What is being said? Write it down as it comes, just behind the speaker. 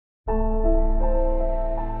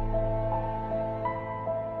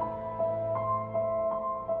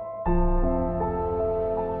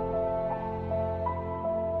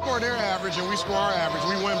and we score our average,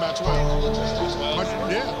 we win by 12.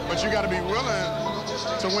 But you got to be willing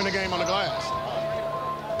to win a game on the glass.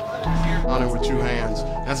 On it with two hands.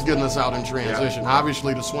 That's getting us out in transition. Yeah.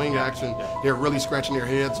 Obviously, the swing action, they're really scratching their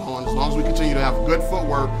heads on. As long as we continue to have good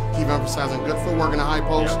footwork, keep emphasizing good footwork in the high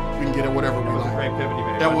post, we can get it whatever we like. Great pivot he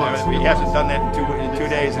made. That was. He hasn't done that in two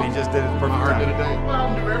days, and he just did it perfect. My heart did it today.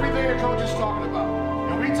 Do everything the coach is talking about.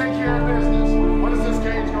 And we take care of business. What is this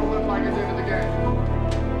cage going to look like at the end of the game?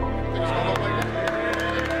 Think it's going to look like that?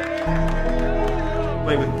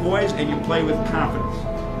 Play with poise and you play with confidence.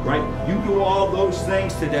 Right? You do all those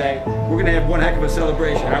things today, we're going to have one heck of a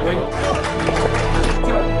celebration, aren't we?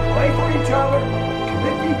 Play for each other,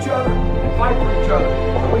 commit to each other, and fight for each other.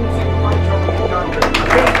 So we can see the fight each other get done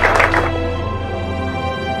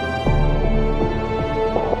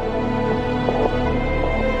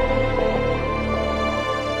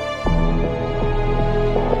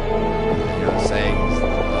You know, the saying,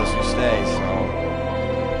 those who stay,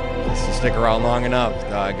 so just to stick around long enough,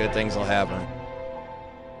 good things will happen.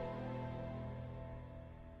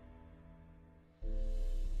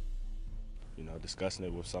 Discussing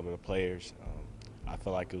it with some of the players, I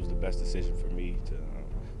feel like it was the best decision for me to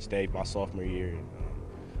stay my sophomore year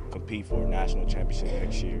and compete for a national championship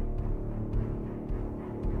next year.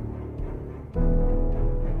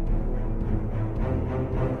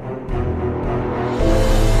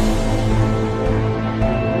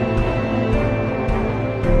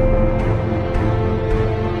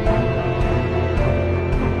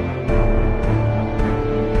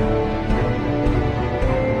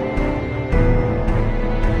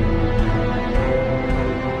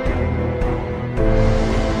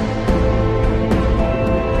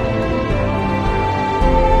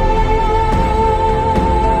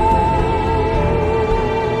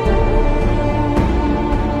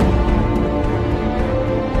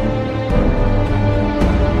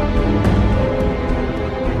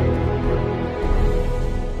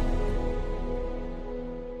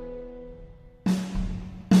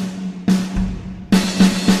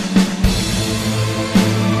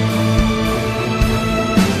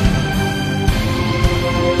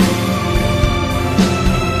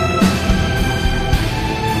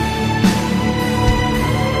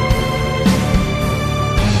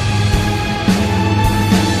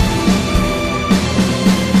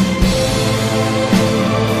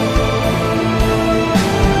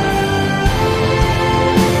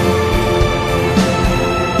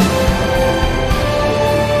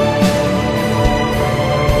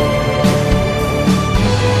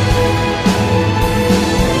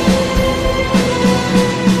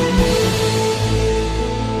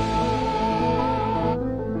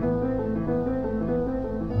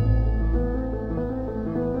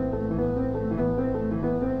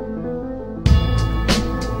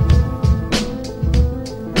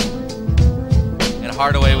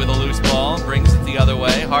 Hardaway with a loose ball, brings it the other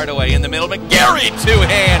way. Hardaway in the middle, McGarry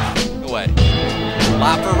two-hand away.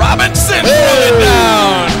 Lob for Robinson, throw it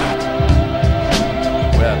down.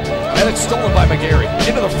 Webb, and it's stolen by McGarry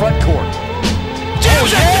into the front court.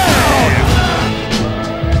 Jams it down.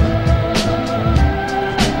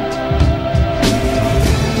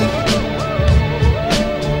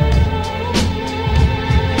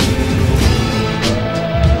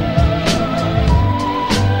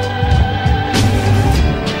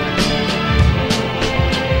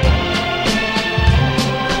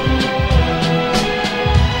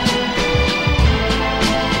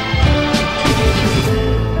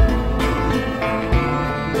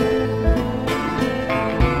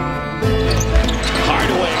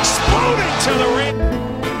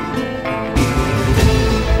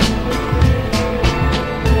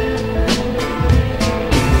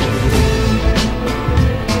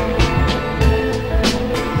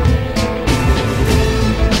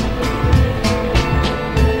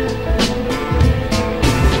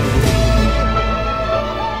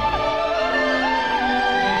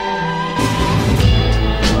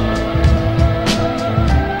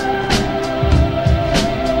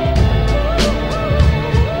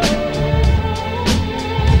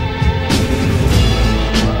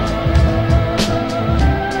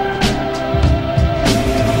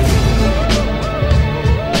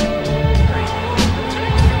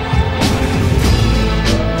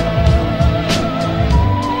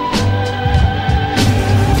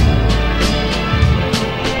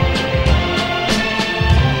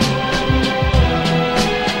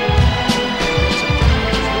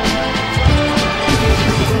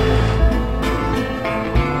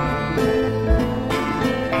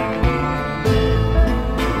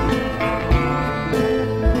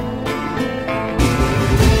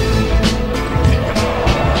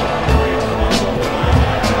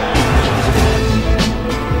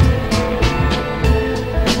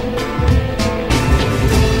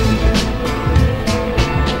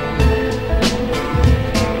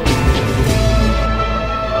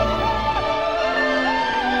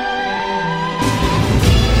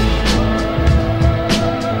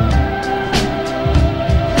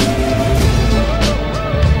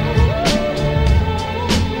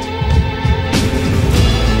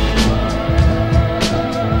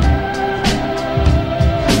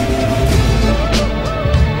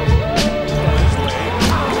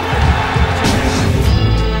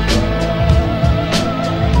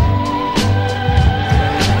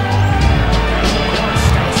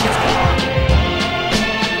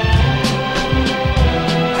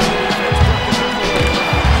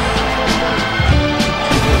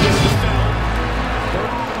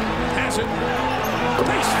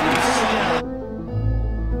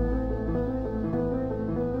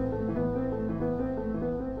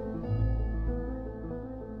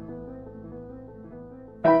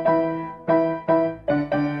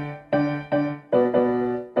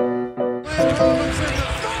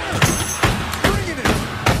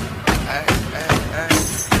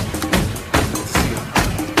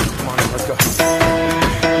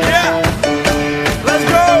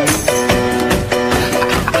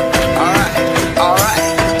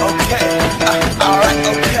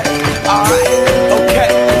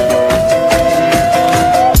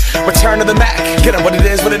 Get up what it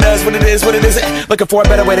is, what it does, what it is, what it isn't. Looking for a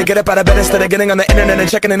better way to get up out of bed instead of getting on the internet and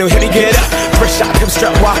checking a new hit. Get up, first shot, hip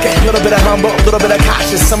strut walking. A little bit of humble, a little bit of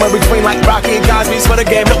cautious. Somewhere between like Rocky and Cosby's for the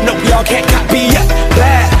game. Nope, nope, y'all can't copy yet.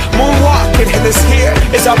 Bad moonwalking, and this here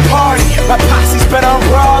is our party. My posse's been on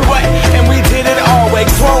Broadway, and we did it all way.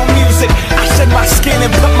 Grown music, I shed my skin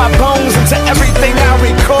and put my bones into everything I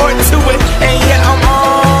record to it. And yeah, I'm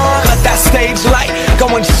on. Let that stage light go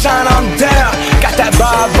and shine on down. Got that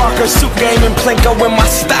Bob Barker suit game and Plinko in my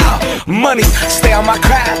style. Money, stay on my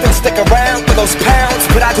craft and stick around for those pounds.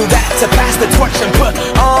 But I do that to pass the torch and put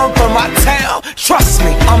on for my town. Trust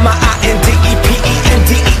me, on my INDEPENDENT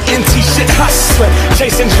shit hustling.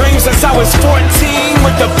 Chasing dreams since I was 14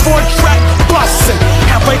 with the 4-track bustin'.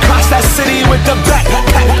 Halfway across that city with the back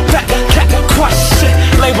crush shit.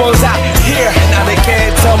 Labels out here, now they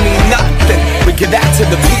can't tell me nothing. We give that to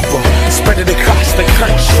the people, spread it across the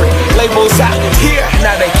country. Labels out here,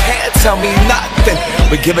 now they can't tell me nothing.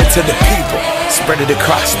 We give it to the people, spread it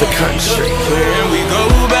across the country. When we go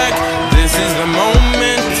back, this is the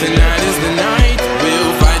moment. Tonight is the night.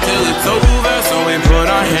 We'll fight till it's over. So we put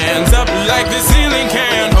our hands up like the ceiling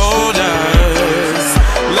can't hold us.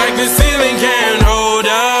 Like the ceiling can't hold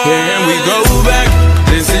us. When we go back,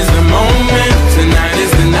 this is the moment. Tonight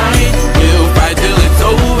is the night. We'll fight till it's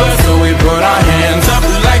over. So we put our hands up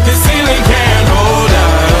like the ceiling can't hold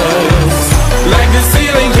us. Like the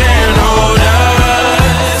ceiling can't hold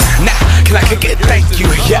us. Now, can I kick it? Thank you,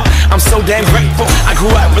 yeah, I'm so damn grateful. I grew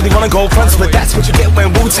up really wanna go fronts, but that's what you get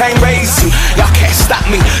when Wu-Tang raised you. Y'all can't stop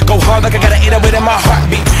me, go hard like I got an 808 in my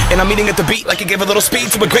heartbeat. And I'm eating at the beat like it gave a little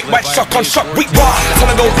speed to a great white shark on shark. We raw,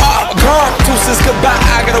 time to go all gone. Deuces goodbye,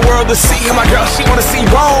 I got a world to see. And my girl, she wanna see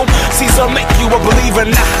Rome. Caesar make you a believer,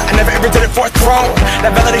 nah, I never ever did it for a throne.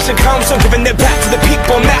 That validation comes from giving it back to the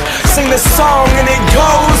people. Now, sing this song and it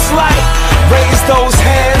goes like, raise those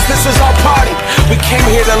hands, this is our party. We came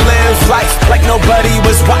here to live life like nobody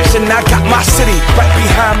was watching. I got my city right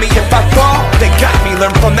behind me. If I fall, they got me.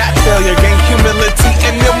 Learn from that failure, gain humility,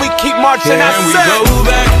 and then we keep marching. Can we go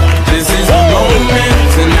back? This is the moment.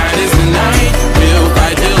 Tonight is the night. We'll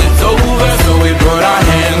fight till it's over. So we put our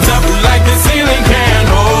hands up like the ceiling can't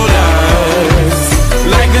hold us.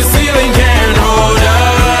 Like the ceiling can't hold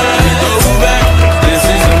us. We go back. This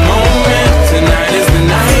is the moment. Tonight is the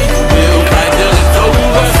night. We'll fight till it's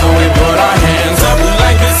over. So we put our hands up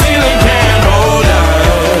like the ceiling can't hold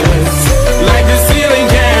us. Like the ceiling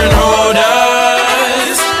can't hold us.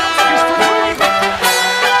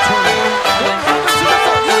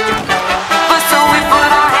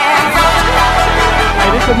 Hey,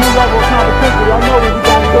 this is a new level of competition. Y'all know what we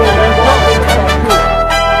got to do, man.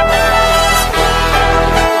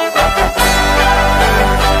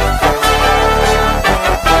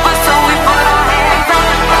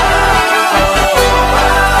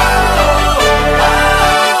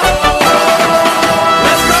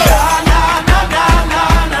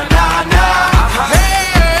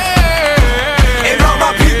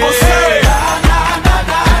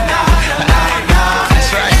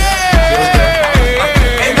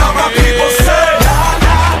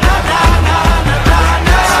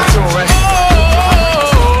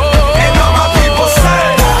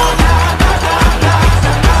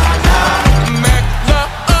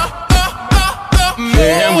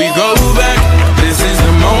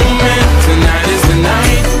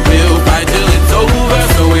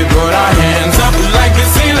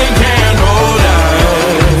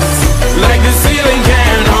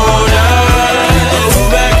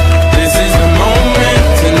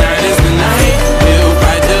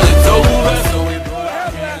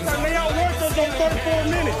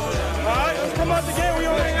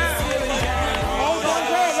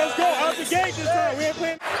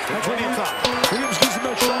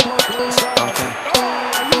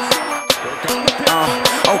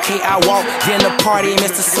 Okay, I walked in the party,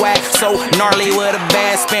 Mr. Swag, so gnarly with a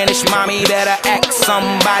bad Spanish mommy. Better act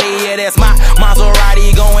somebody, yeah, that's my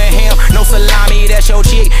Maserati going ham. No salami, that's your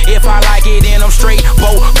chick. If I like it, then I'm straight.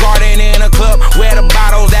 Boat garden in a club, where the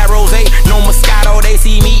bottles that rosé. No Moscato, they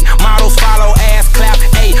see me, models follow, ass clap.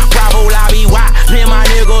 Ayy, Bravo, lobby, why? Then my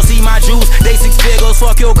niggas see my juice, they 6 figures.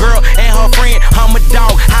 Fuck your girl and her friend, I'm a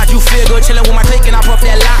dog. How'd you figure? Chillin' with my clique and I puff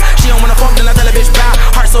that lie. She don't wanna fuck, then I tell a bitch bye.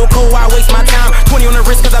 Heart so cold, I waste my time. 20 on the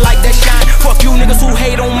wrist, cause I like that shine. Fuck you niggas who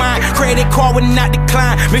hate on mine. Credit card would not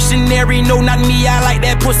decline. Missionary, no, not me, I like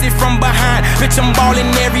that pussy from behind. Bitch, I'm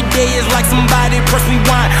ballin' every day, it's like somebody press me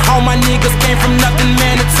wine. All my niggas came from nothing,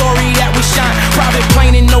 mandatory that we shine. Private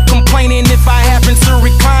planing, no complaining if I happen to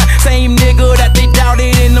recline. Same nigga that they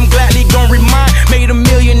doubted and I'm gladly gon' remind. Made $1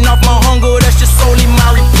 million off my hunger, that's just solely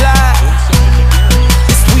my reply.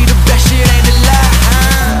 It's we the best shit, ain't a lie.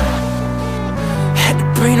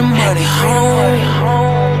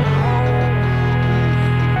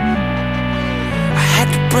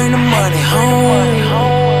 money home.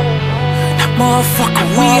 Now motherfucker,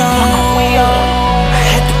 we on. I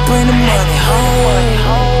had to bring the money home.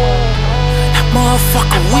 Now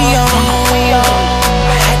motherfucker, we on.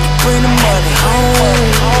 I had to bring the money home.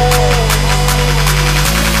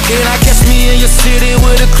 Can I catch me in your city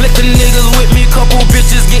with a clique of niggas with me? Couple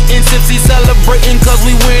bitches getting tipsy, celebrating cause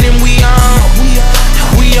we winning, we on.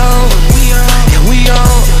 We on. Yeah, we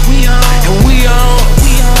on. And we on.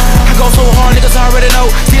 I go so hard, niggas already know.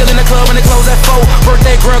 Still in the club when they close at 4.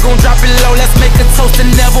 Birthday girl gon' drop it low. Let's make a toast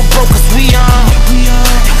and never broke cause we on. We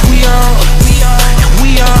on. We on.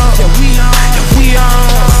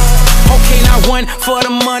 Okay, now 1 for the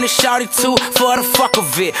money, shout it 2 for the fuck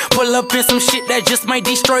of it. Pull up in some shit that just might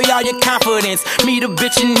destroy all your confidence. Meet a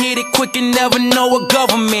bitch and hit it quick and never know a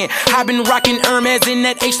government. I been rocking Hermes and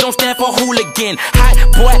that H don't stand for hooligan. Hot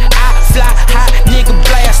boy, I fly high, nigga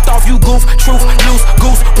blast off. You goof, truth, loose,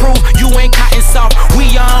 goose, proof you ain't cotton soft.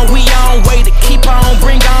 We on, way to keep on,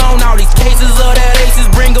 bring on all these cases of that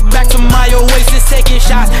aces. Bring her back to my oasis, taking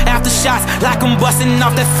shots after shots like I'm busting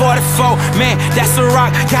off that 44. Man, that's a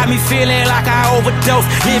rock, got me feeling like I overdose.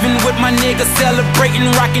 Living with my niggas,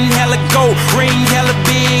 celebrating, rocking hella gold. Ring hella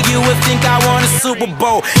big, you would think I won a Super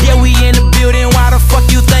Bowl. Yeah, we in the building, why the fuck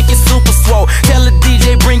you think it's super swole? Tell the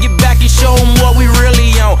DJ, bring it back and show them what we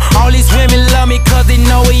really on. All these women love me cause they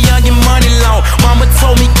know we young and money long. Mama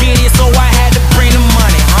told me get it, so I had to bring the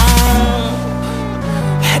money home.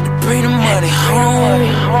 Had to bring the money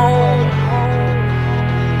home.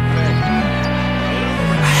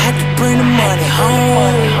 I had to bring the money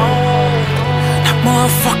home.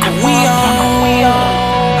 Motherfucker, we on.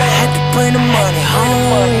 I had to bring the money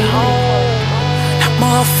home. Now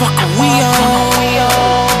motherfucker, we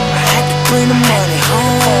on. I had to bring the money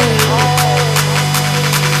home.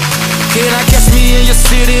 Can I catch me in your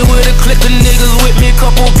city with a clique of niggas with me?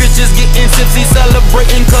 Couple bitches getting tipsy,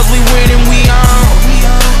 celebrating cause we winning, we on.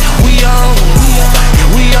 We on.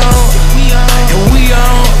 We on. And we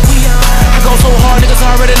on. I go so hard, niggas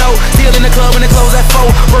already know. Still in the club when they close at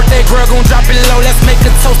 4. Birthday girl gon' drop it low. Let's make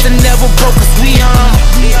a toast and never broke cause we on.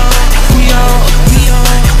 We on. We on.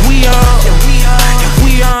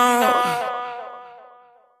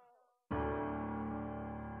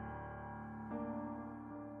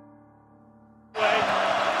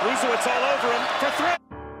 Russo, it's all over him for 3.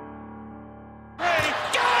 Trey,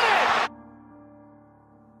 got it!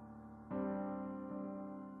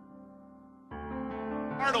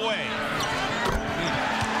 Hardaway.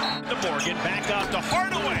 The Morgan back off to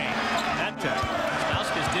Hardaway. That time.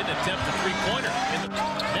 Stauskas didn't attempt the three-pointer.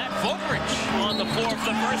 Net Vogelrich on the floor for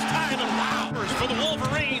the first time. And Wowers for the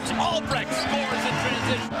Wolverines. Albrecht scores in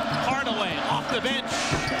transition. Hardaway off the bench.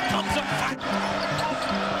 Comes up flat.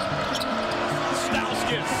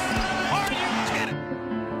 Stauskas. Are you kidding?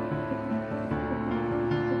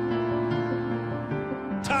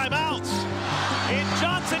 Timeouts. And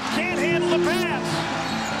Johnson can't handle the pass.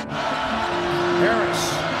 Harris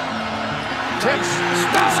takes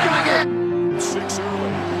Stauskas again. 6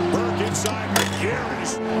 early. Burke inside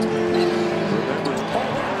McGarry's. Remember,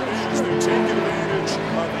 all the Hurricanes, they're taking advantage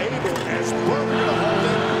of Abel as Burke to hold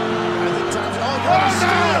it. I think time's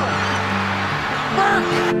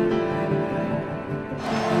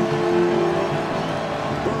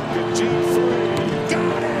Burke and deep three.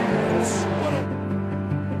 Got it.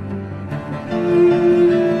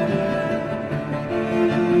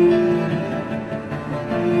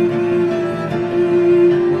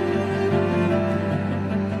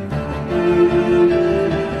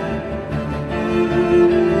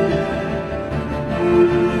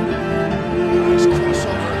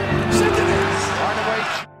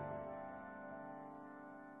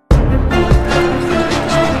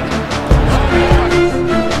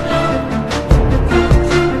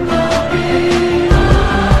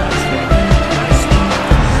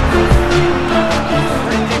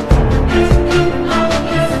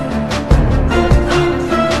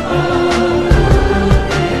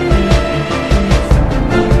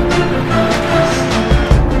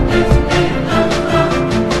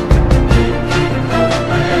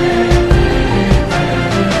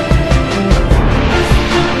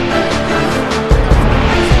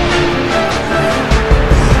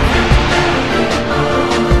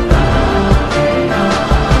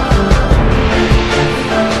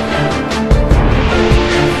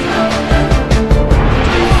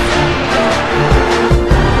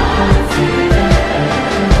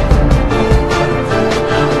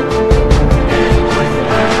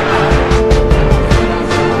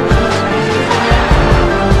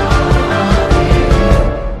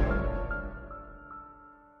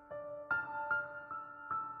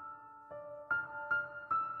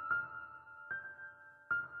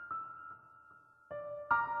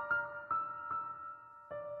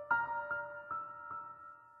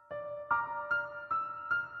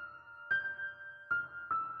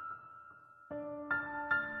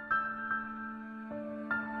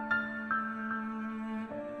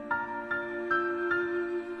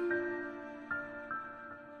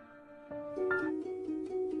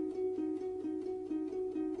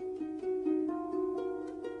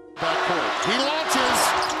 He launches.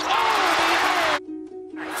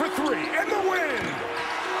 For three, and the win.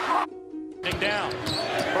 Down.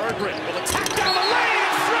 Burke will attack down the lane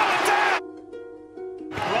and throw it down.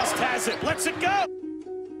 Rust has it, lets it go.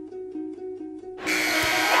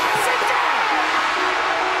 Knocks it down.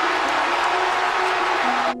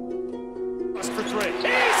 Rust for three.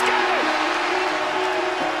 He's got it.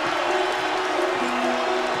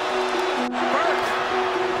 Burke.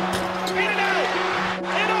 In and out.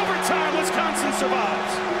 In overtime, Wisconsin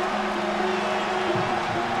survives.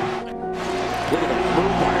 Look at the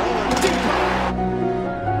move by Owen.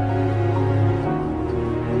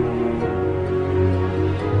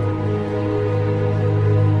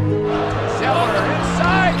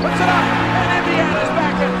 Puts it up, and Indiana's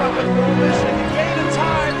back in front with goal. Michigan gain of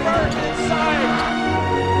time. Burke inside.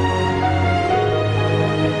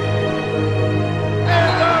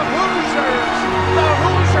 And the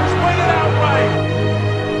Hoosiers win it outright.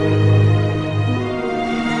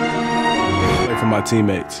 I play for my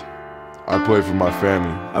teammates. I play for my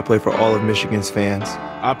family. I play for all of Michigan's fans.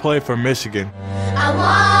 I play for Michigan. I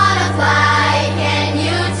wanna fly, can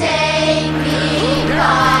you take me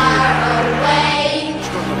far away?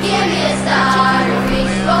 Give me a star to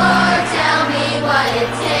reach for, tell me what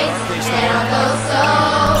it takes, and I'll go so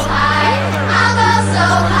high,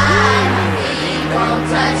 my feet won't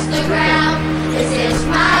touch the ground, just hitch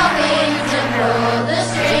my wings and pull the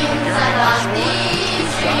strings, I got these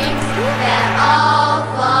strings that all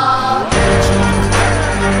fall.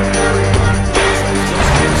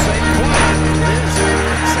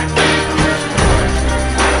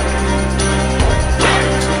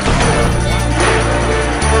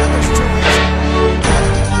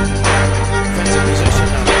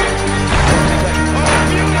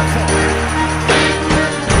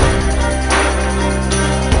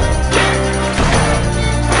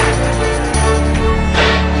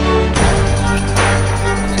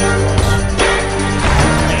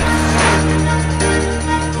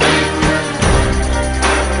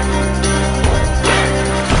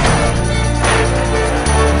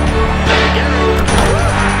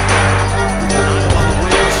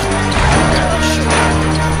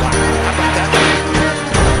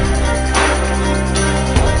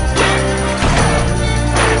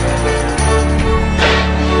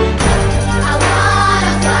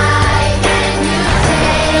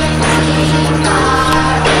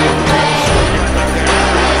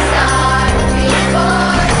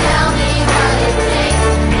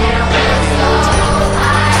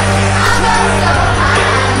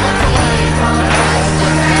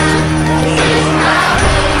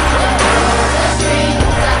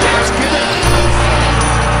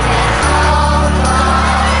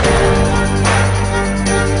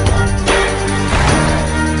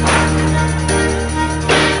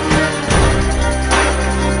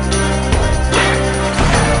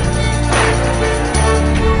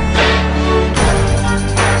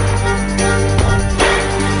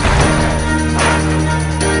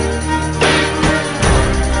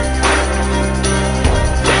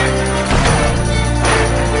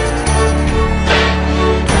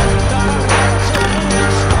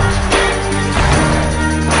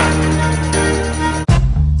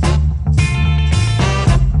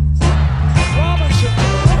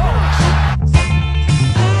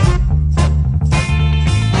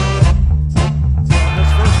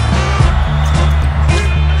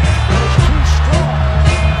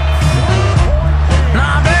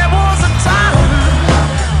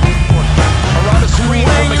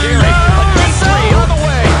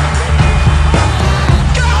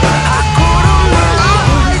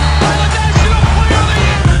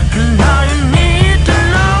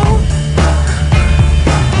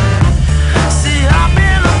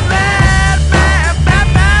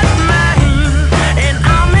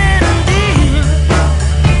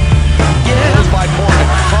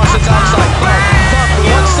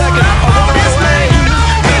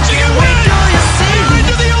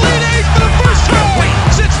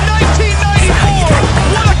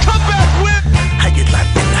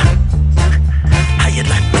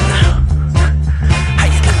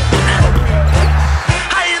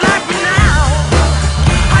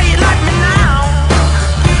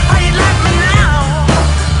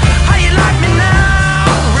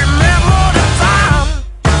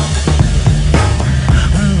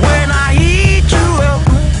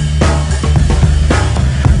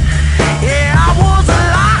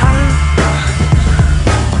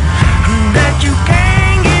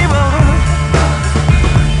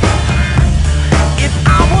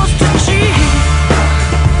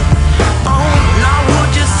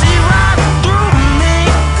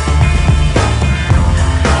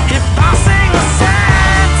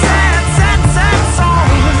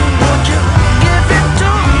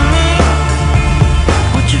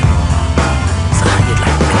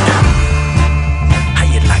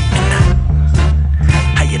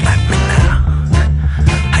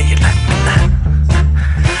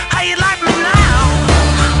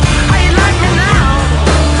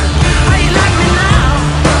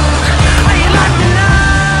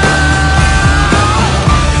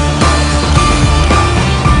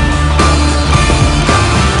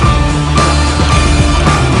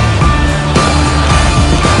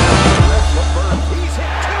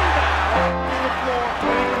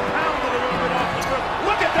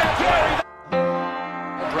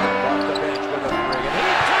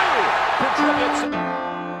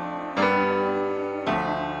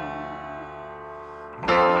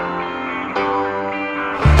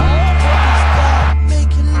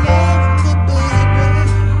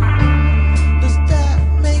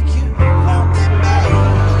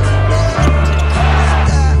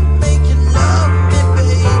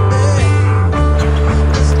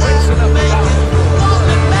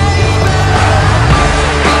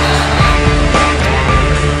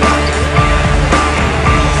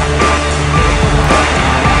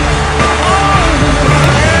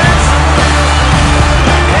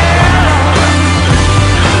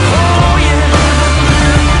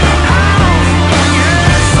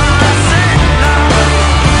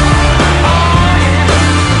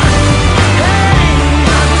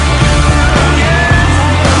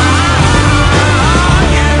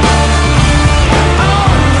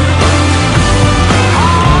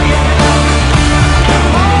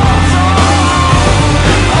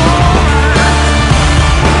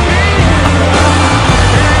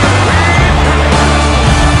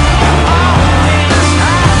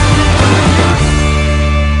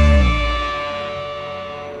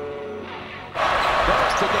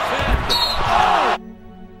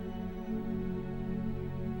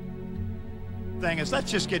 thing is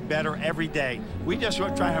let's just get better every day. We just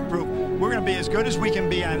want to try and improve. We're going to be as good as we can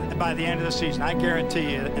be by the end of the season. I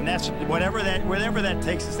guarantee you. And that's whatever that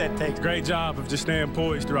takes us, that takes. Great job of just staying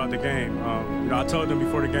poised throughout the game. I told them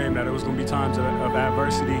before the game that it was going to be times of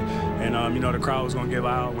adversity, and the crowd was going to get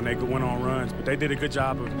loud when they went on runs. But they did a good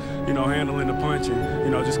job of handling the punch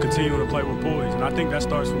and just continuing to play with poise. And I think that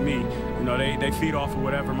starts with me. They feed off of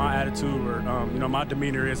whatever my attitude or my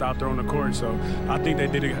demeanor is out there on the court. So I think they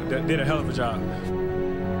did a hell of a job.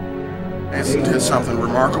 And did something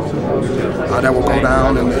remarkable that will go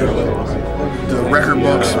down in the record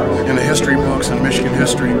books, in the history books, in Michigan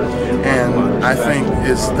history. And I think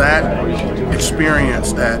it's that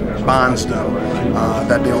experience that bonds them,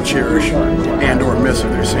 that they'll cherish and or miss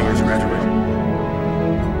if their seniors graduate.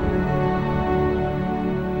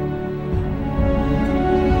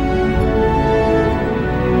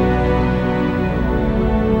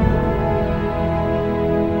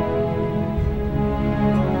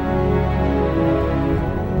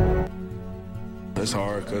 It's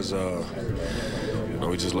hard because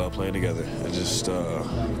we just love playing together. It just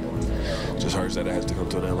hurts that it has to come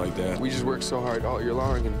to an end like that. We just work so hard all year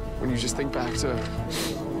long, and when you just think back to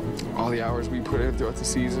all the hours we put in throughout the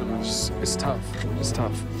season, it's tough. It's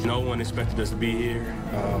tough. No one expected us to be here.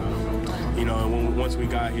 Once we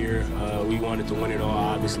got here, we wanted to win it all,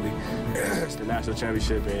 obviously. It's the national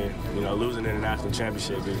championship, and losing in the national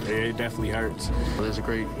championship, it definitely hurts. There's a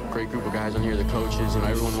great group of guys on here, the coaches,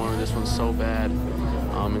 everyone wanted this one so bad,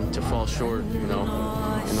 and to fall short, in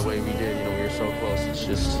the way we did, we were so close. It's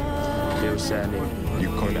just, it was saddening. You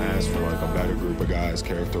couldn't ask for like a better group of guys,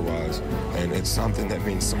 character-wise, and it's something that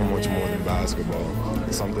means so much more than basketball.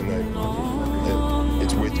 It's something that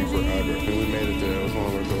it's with you forever. And we made it there. It was one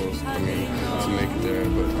of our goals. To make it there,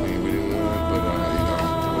 but we didn't win. But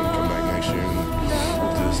we'll come back next year and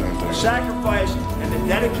we'll do the same thing. The sacrifice and the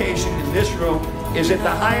dedication in this room is at the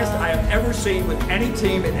highest I have ever seen with any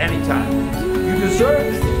team at any time. You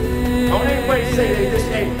deserve it. Don't anybody say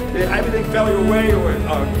everything fell your way or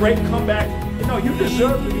a great comeback. No, you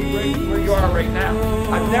deserve to be where you are right now.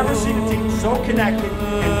 I've never seen a team so connected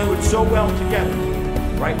and do it so well together.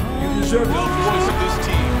 Right? You deserve it. The voice of this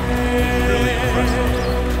team is really impressive.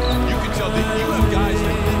 You can tell that you have guys,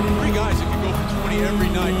 three guys that can go for 20 every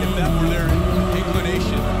night if that were their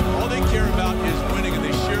inclination. All they care about is winning, and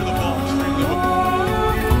they share the ball extremely well.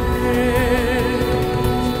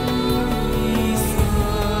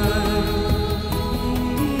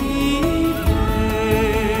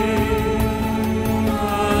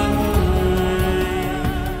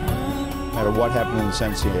 What happened in the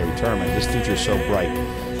NCAA tournament, this future is so bright.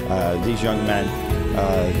 These young men,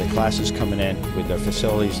 the classes coming in with their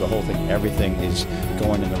facilities, the whole thing, everything is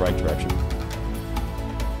going in the right direction.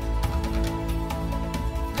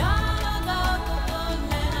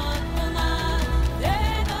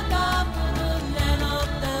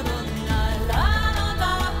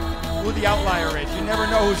 Who the outlier is. You never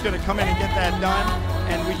know who's going to come in and get that done.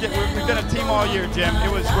 And we've been a team all year, Jim.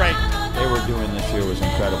 It was great. They were doing this year was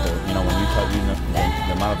incredible. When you tell the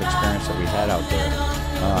amount of experience that we had out there,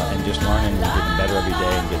 and just learning and getting better every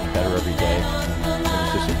day and getting better every day. It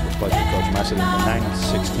was just a pleasure to coach them. I said in the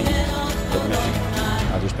 96 teams at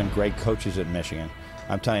Michigan, there's been great coaches at Michigan.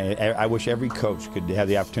 I'm telling you, I wish every coach could have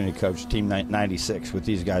the opportunity to coach Team 96 with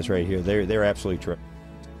these guys right here. They're absolutely terrific.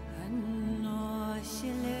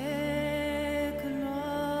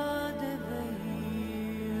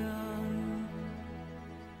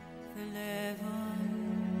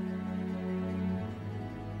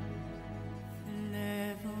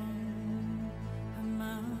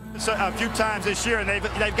 A few times this year, and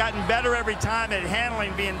they've gotten better every time at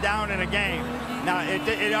handling being down in a game. Now, it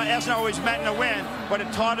hasn't always meant to win, but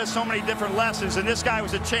it taught us so many different lessons, and this guy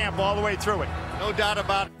was a champ all the way through it. No doubt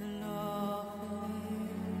about it.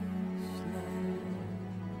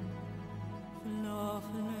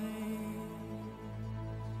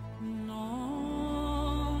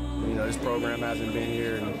 This program hasn't been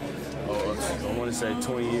here in, I want to say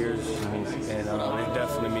 20 years, and it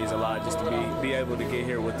definitely means a lot just to be able to get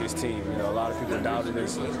here with this team. A lot of people doubted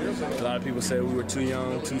us. A lot of people said we were too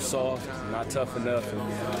young, too soft, not tough enough,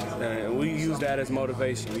 and we used that as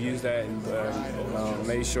motivation. We used that and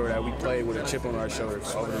made sure that we played with a chip on our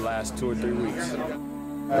shoulders over the last 2 or 3 weeks.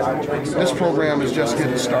 This program is just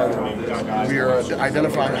getting started. We are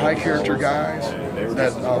identifying high-character guys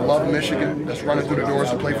that love Michigan, that's running through the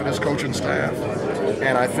doors to play for this coaching staff.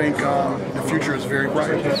 And I think the future is very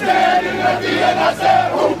bright.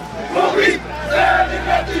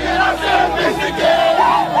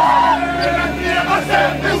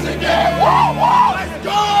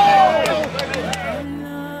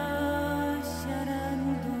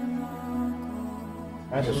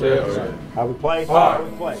 That's it. How we play? How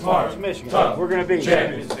we play. It's Michigan. We're going to be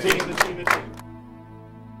champions.